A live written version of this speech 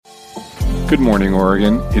Good morning,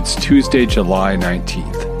 Oregon. It's Tuesday, July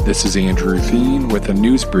 19th. This is Andrew Thien with a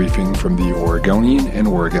news briefing from the Oregonian and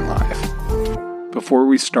Oregon Live. Before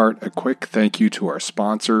we start, a quick thank you to our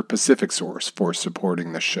sponsor, PacificSource, for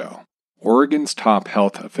supporting the show. Oregon's top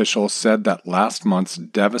health officials said that last month's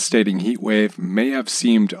devastating heat wave may have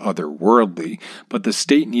seemed otherworldly, but the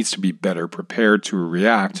state needs to be better prepared to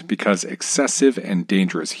react because excessive and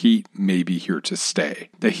dangerous heat may be here to stay.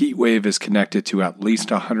 The heat wave is connected to at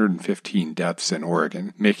least 115 deaths in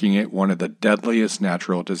Oregon, making it one of the deadliest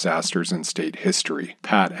natural disasters in state history.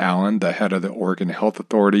 Pat Allen, the head of the Oregon Health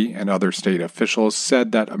Authority, and other state officials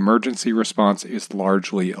said that emergency response is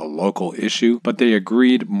largely a local issue, but they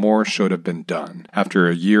agreed more should have been done. After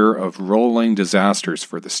a year of rolling disasters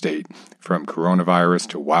for the state, from coronavirus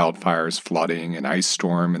to wildfires, flooding, an ice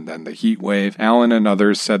storm, and then the heat wave, Allen and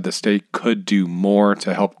others said the state could do more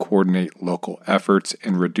to help coordinate local efforts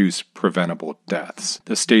and reduce preventable deaths.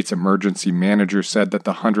 The state's emergency manager said that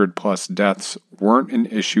the 100-plus deaths weren't an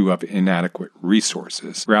issue of inadequate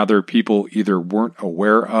resources. Rather, people either weren't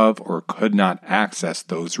aware of or could not access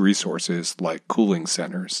those resources, like cooling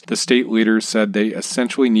centers. The state leaders said they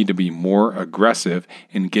essentially need to be more aggressive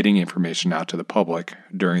in getting information out to the public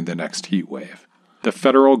during the next heat wave. The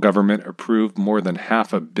federal government approved more than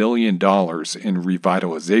 $500 million in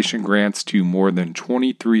revitalization grants to more than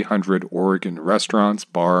 2,300 Oregon restaurants,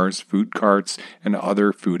 bars, food carts, and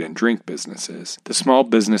other food and drink businesses. The Small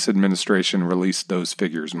Business Administration released those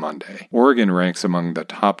figures Monday. Oregon ranks among the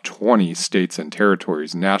top 20 states and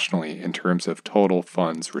territories nationally in terms of total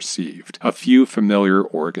funds received. A few familiar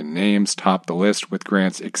Oregon names top the list with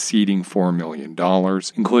grants exceeding $4 million,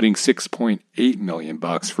 including $6.8 million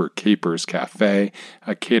for Capers Cafe,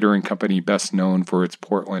 a catering company best known for its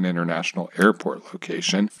Portland International Airport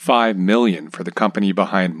location, $5 million for the company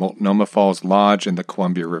behind Multnomah Falls Lodge and the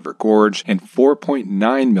Columbia River Gorge, and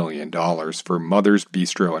 $4.9 million for Mother's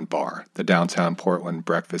Bistro and Bar, the downtown Portland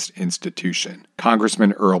breakfast institution.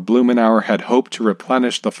 Congressman Earl Blumenauer had hoped to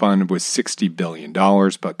replenish the fund with $60 billion,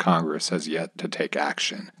 but Congress has yet to take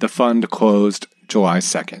action. The fund closed July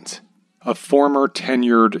 2nd. A former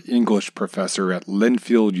tenured English professor at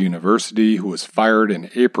Linfield University who was fired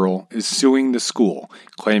in April is suing the school,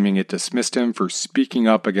 claiming it dismissed him for speaking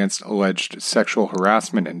up against alleged sexual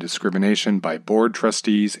harassment and discrimination by board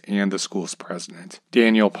trustees and the school's president.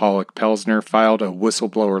 Daniel Pollock-Pelsner filed a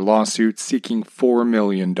whistleblower lawsuit seeking $4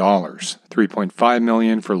 million, $3.5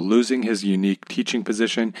 million for losing his unique teaching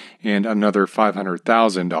position, and another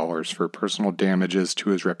 $500,000 for personal damages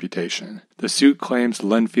to his reputation. The suit claims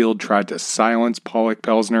Linfield tried to silence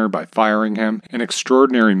Pollock-Pelsner by firing him, an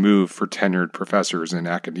extraordinary move for tenured professors in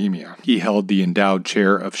academia. He held the endowed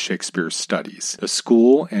chair of Shakespeare Studies. The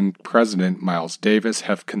school and President Miles Davis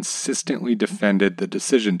have consistently defended the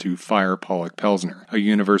decision to fire Pollock-Pelsner. A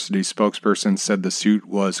university spokesperson said the suit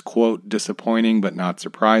was, quote, disappointing but not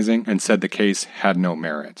surprising, and said the case had no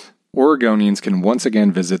merit. Oregonians can once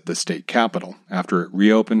again visit the state capitol after it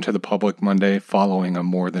reopened to the public Monday following a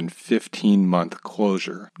more than 15-month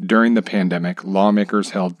closure. During the pandemic,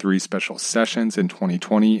 lawmakers held 3 special sessions in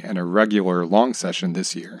 2020 and a regular long session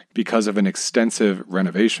this year. Because of an extensive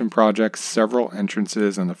renovation project, several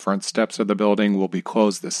entrances and the front steps of the building will be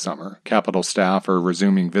closed this summer. Capitol staff are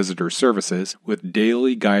resuming visitor services with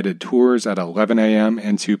daily guided tours at 11 a.m.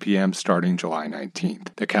 and 2 p.m. starting July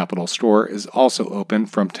 19th. The Capitol store is also open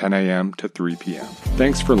from 10 a.m. to 3 p.m.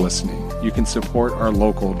 Thanks for listening. You can support our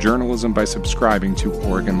local journalism by subscribing to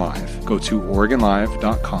Oregon Live. Go to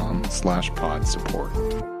OregonLive.com/pod support.